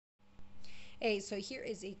Hey, so here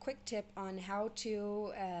is a quick tip on how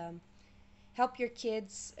to help your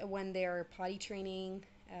kids when they're potty training,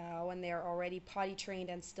 when they're already potty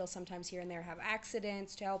trained and still sometimes here and there have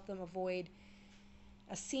accidents, to help them avoid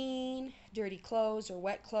a scene, dirty clothes or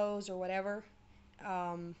wet clothes or whatever.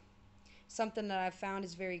 Um, Something that I've found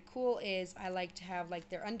is very cool is I like to have like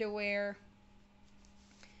their underwear,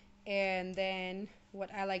 and then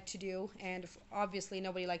what I like to do, and obviously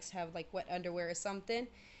nobody likes to have like wet underwear or something.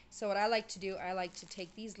 So what I like to do, I like to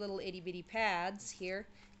take these little itty bitty pads here,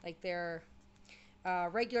 like they're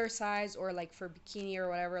regular size or like for bikini or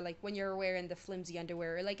whatever, like when you're wearing the flimsy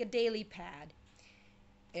underwear, or like a daily pad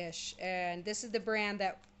ish. And this is the brand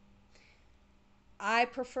that I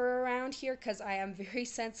prefer around here because I am very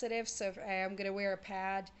sensitive. So if I am gonna wear a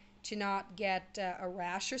pad to not get a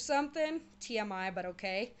rash or something, TMI, but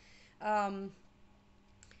okay. Um,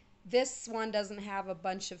 This one doesn't have a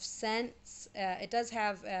bunch of scents. It does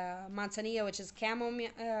have manzanilla, which is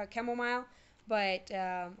chamomile, but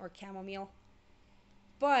or chamomile.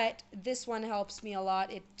 But this one helps me a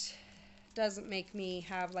lot. It doesn't make me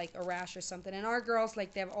have like a rash or something. And our girls,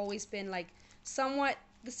 like they've always been like somewhat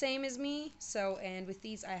the same as me. So, and with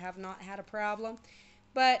these, I have not had a problem.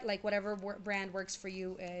 But like whatever brand works for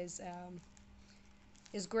you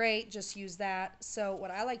is great. Just use that. So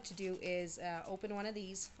what I like to do is open one of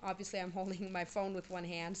these. Obviously, I'm holding my phone with one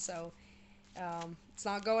hand, so it's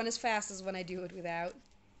not going as fast as when I do it without.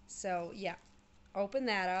 So yeah, open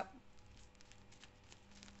that up.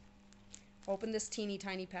 Open this teeny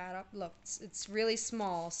tiny pad up. Look, it's really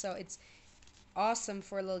small, so it's awesome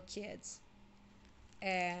for little kids.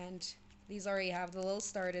 And these already have the little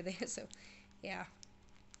starter there, so yeah.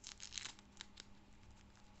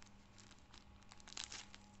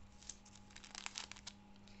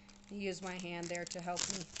 Use my hand there to help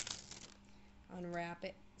me unwrap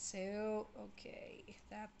it. So, okay,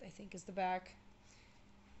 that I think is the back.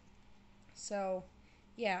 So,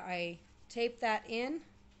 yeah, I tape that in,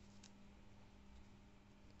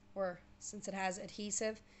 or since it has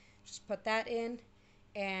adhesive, just put that in,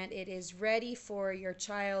 and it is ready for your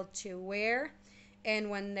child to wear. And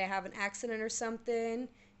when they have an accident or something,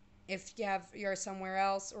 if you're somewhere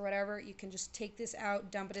else or whatever, you can just take this out,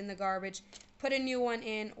 dump it in the garbage, put a new one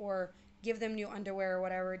in, or give them new underwear or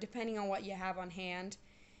whatever, depending on what you have on hand.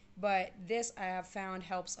 But this I have found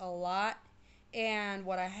helps a lot. And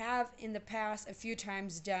what I have in the past a few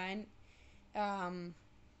times done um,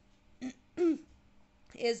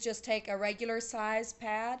 is just take a regular size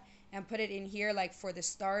pad and put it in here like for the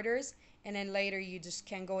starters, and then later you just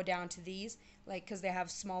can go down to these, like because they have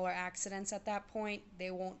smaller accidents at that point, they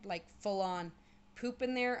won't like full on poop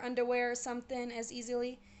in their underwear or something as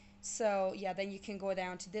easily. So yeah, then you can go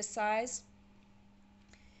down to this size,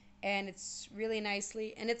 and it's really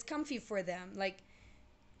nicely and it's comfy for them. Like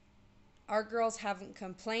our girls haven't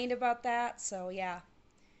complained about that, so yeah,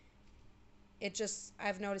 it just,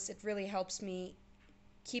 I've noticed it really helps me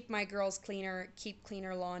keep my girls cleaner, keep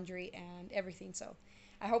cleaner laundry and everything. So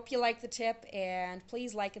I hope you like the tip, and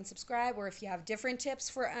please like and subscribe. Or if you have different tips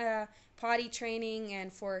for potty training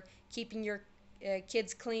and for keeping your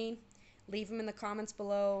kids clean, leave them in the comments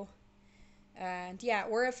below. And yeah,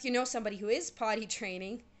 or if you know somebody who is potty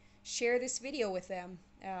training, share this video with them.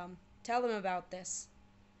 Tell them about this.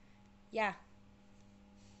 Yeah.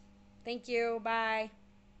 Thank you. Bye.